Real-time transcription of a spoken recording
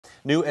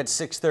New at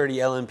 6:30,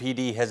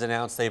 LMPD has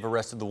announced they've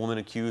arrested the woman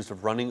accused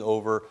of running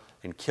over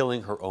and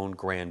killing her own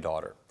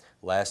granddaughter.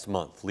 Last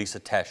month,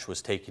 Lisa Tesh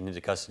was taken into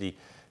custody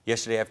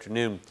yesterday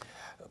afternoon.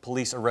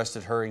 Police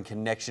arrested her in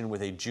connection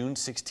with a June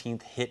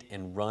 16th hit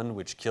and run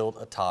which killed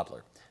a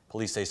toddler.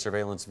 Police say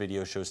surveillance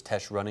video shows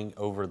Tesh running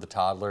over the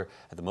toddler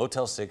at the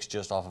Motel 6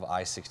 just off of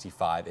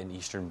I-65 and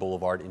Eastern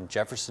Boulevard in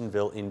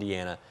Jeffersonville,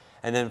 Indiana,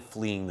 and then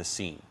fleeing the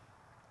scene.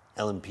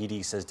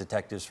 LMPD says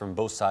detectives from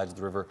both sides of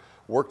the river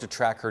worked to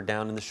track her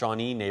down in the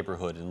Shawnee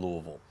neighborhood in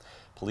Louisville.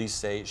 Police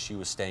say she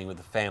was staying with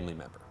a family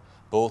member.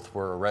 Both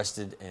were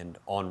arrested and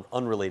on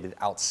unrelated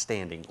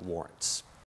outstanding warrants.